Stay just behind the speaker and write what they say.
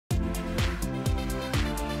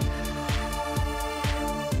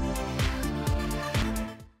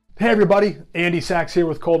Hey everybody, Andy Sachs here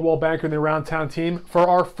with Coldwell Banker and the Around Town team for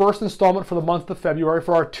our first installment for the month of February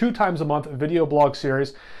for our 2 times a month video blog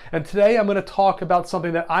series. And today I'm going to talk about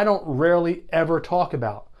something that I don't rarely ever talk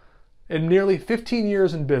about. In nearly 15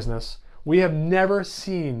 years in business, we have never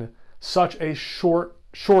seen such a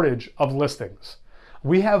shortage of listings.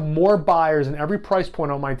 We have more buyers in every price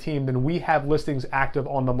point on my team than we have listings active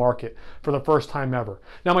on the market for the first time ever.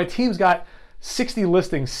 Now my team's got 60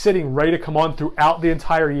 listings sitting ready to come on throughout the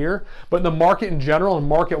entire year, but in the market in general and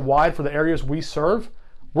market wide for the areas we serve,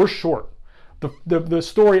 we're short. The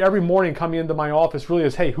story every morning coming into my office really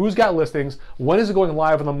is, hey, who's got listings? When is it going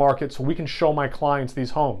live on the market so we can show my clients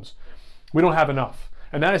these homes? We don't have enough.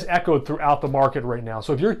 And that is echoed throughout the market right now.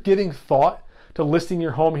 So if you're giving thought to listing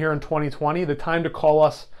your home here in 2020, the time to call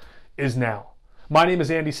us is now. My name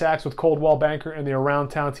is Andy Sachs with Coldwell Banker and the Around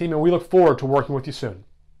Town team, and we look forward to working with you soon.